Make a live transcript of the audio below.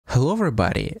Hello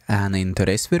everybody, and in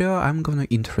today's video I'm gonna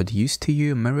introduce to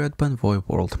you Marriott Bonvoy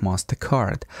World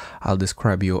Mastercard. I'll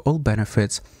describe you all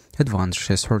benefits,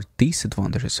 advantages or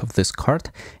disadvantages of this card,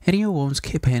 and you won't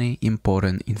skip any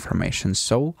important information,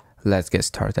 so let's get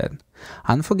started.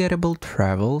 Unforgettable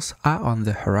travels are on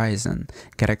the horizon.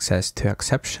 Get access to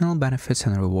exceptional benefits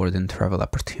and rewarding travel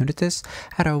opportunities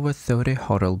at over 30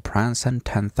 hotel brands and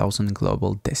 10,000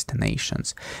 global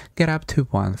destinations. Get up to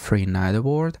 1 free night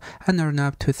award and earn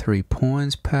up to 3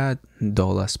 points per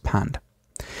dollar spent.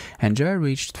 Enjoy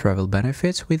rich travel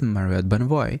benefits with Marriott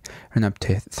Bonvoy. Earn up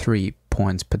to 3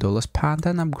 points per dollar spent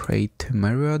and upgrade to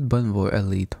Marriott Bonvoy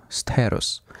Elite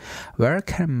status. Where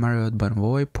can Marriott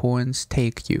Bonvoy points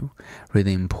take you?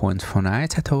 Redeem points for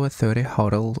nights at over 30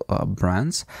 hotel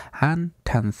brands and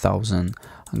 10,000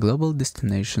 global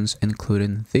destinations,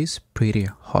 including these pretty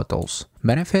hotels.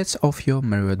 Benefits of your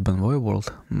Marriott Bonvoy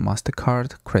World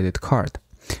Mastercard credit card.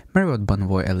 Marriott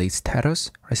Bonvoy Elite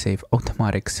status, receive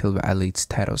automatic Silver Elite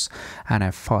status and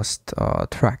a fast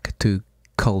track to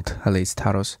Gold Elite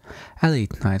status.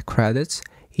 Elite Night credits,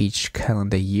 each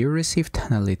calendar year receive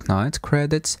 10 Elite Night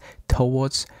credits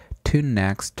towards to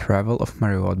next travel of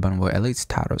Marriott Bonvoy Elite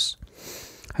status.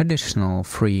 Additional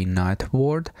free night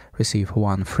award, receive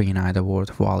 1 free night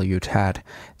award valued at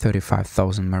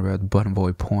 35,000 Marriott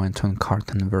Bonvoy points on card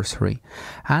anniversary,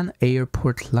 and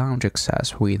airport lounge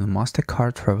access with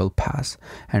Mastercard Travel Pass.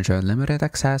 Enjoy limited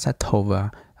access at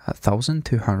over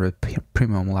 1,200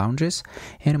 premium lounges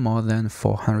in more than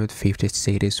 450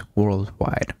 cities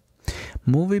worldwide.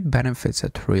 Movie benefits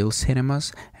at real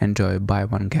cinemas. Enjoy buy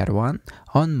one get one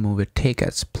on movie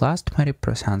tickets plus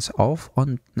 20% off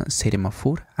on cinema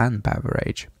food and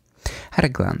beverage. At a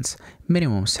glance,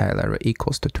 minimum salary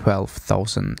equals to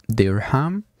 12,000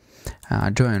 dirham,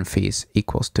 join fees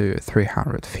equals to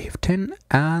 315,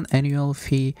 and annual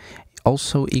fee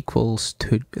also equals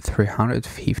to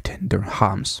 315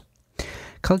 dirhams.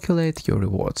 Calculate your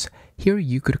rewards. Here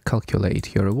you could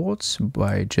calculate your rewards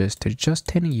by just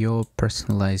adjusting your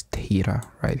personalized data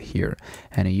right here,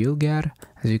 and you'll get,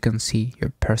 as you can see,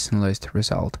 your personalized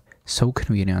result. So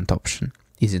convenient option,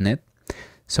 isn't it?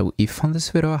 So if you found this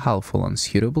video helpful and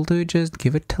suitable to you, just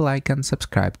give it a like and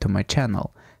subscribe to my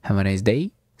channel. Have a nice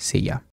day, see ya!